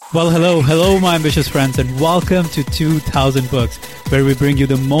Well, hello, my ambitious friends, and welcome to 2000 Books, where we bring you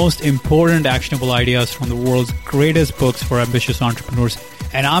the most important actionable ideas from the world's greatest books for ambitious entrepreneurs.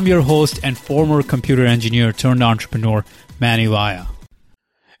 And I'm your host and former computer engineer turned entrepreneur, Manny Vaya.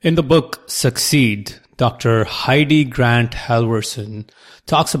 In the book Succeed, Dr. Heidi Grant Halvorson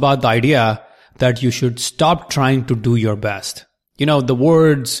talks about the idea that you should stop trying to do your best. You know, the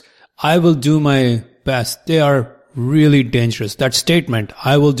words, I will do my best, they are really dangerous. That statement,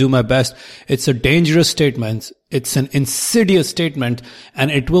 I will do my best, it's a dangerous statement. It's an insidious statement, and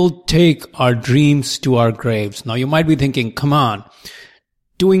it will take our dreams to our graves. Now, you might be thinking, come on,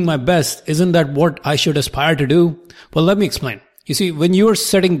 doing my best, isn't that what I should aspire to do? Well, let me explain. You see, when you are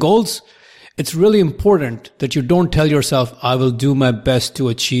setting goals, it's really important that you don't tell yourself, I will do my best to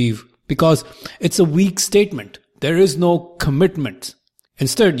achieve, because it's a weak statement. There is no commitment.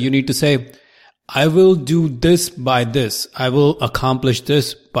 Instead, you need to say, I will do this by this. I will accomplish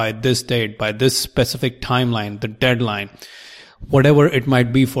this by this date, by this specific timeline, the deadline, whatever it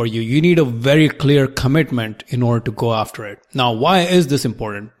might be for you. You need a very clear commitment in order to go after it. Now, why is this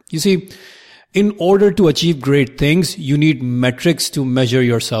important? You see, in order to achieve great things, you need metrics to measure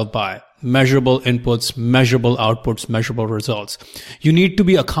yourself by. Measurable inputs, measurable outputs, measurable results. You need to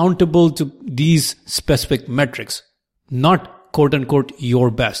be accountable to these specific metrics, not quote unquote your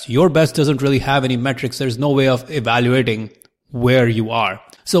best. Your best doesn't really have any metrics. There's no way of evaluating where you are.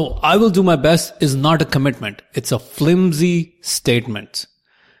 So I will do my best is not a commitment. It's a flimsy statement.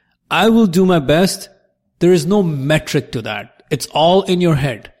 I will do my best. There is no metric to that. It's all in your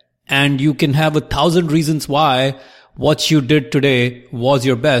head. And you can have 1,000 reasons why what you did today was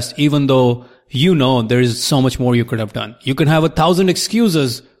your best, even though you know there is so much more you could have done. You can have 1,000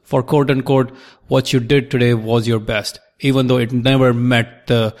 excuses for quote unquote what you did today was your best, even though it never met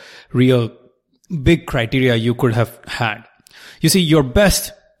the real big criteria you could have had. You see, your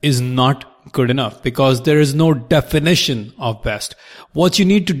best is not good enough because there is no definition of best. What you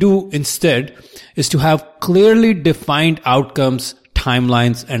need to do instead is to have clearly defined outcomes,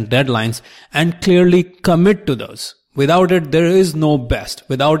 timelines, and deadlines, and clearly commit to those. Without it, there is no best.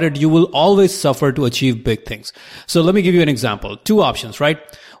 Without it, you will always suffer to achieve big things. So let me give you an example. Two options, right?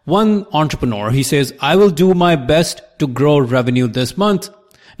 One entrepreneur, he says, I will do my best to grow revenue this month.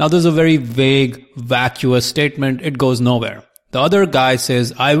 Now, this is a very vague, vacuous statement. It goes nowhere. The other guy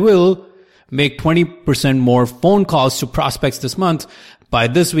says, I will make 20% more phone calls to prospects this month. By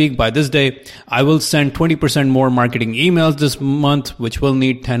this week, by this day, I will send 20% more marketing emails this month, which will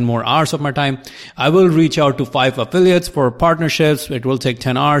need 10 more hours of my time. I will reach out to 5 affiliates for partnerships. It will take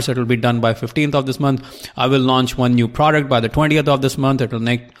 10 hours. It will be done by 15th of this month. I will launch 1 new product by the 20th of this month. It will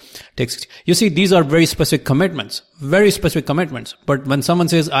take. You see, these are very specific commitments, But when someone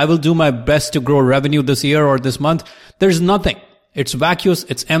says, I will do my best to grow revenue this year or this month, there's nothing. It's vacuous.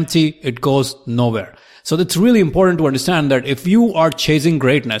 It's empty. It goes nowhere. So it's really important to understand that if you are chasing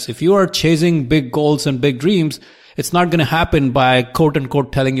greatness, if you are chasing big goals and big dreams, it's not going to happen by quote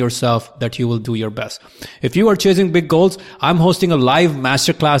unquote telling yourself that you will do your best. If you are chasing big goals, I'm hosting a live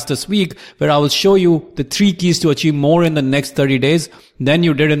masterclass this week where I will show you the 3 keys to achieve more in the next 30 days than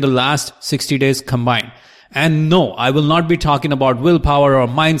you did in the last 60 days combined. And no, I will not be talking about willpower or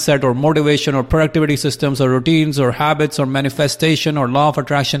mindset or motivation or productivity systems or routines or habits or manifestation or law of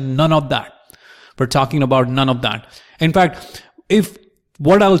attraction. None of that. We're talking about none of that. In fact, if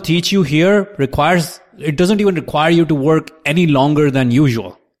what I will teach you here it doesn't even require you to work any longer than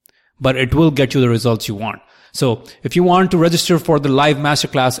usual, but it will get you the results you want. So if you want to register for the live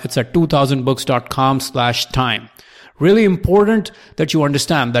masterclass, it's at 2000books.com/time. Really important that you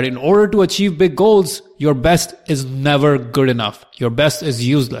understand that in order to achieve big goals, your best is never good enough. Your best is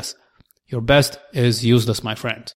useless. Your best is useless, my friend.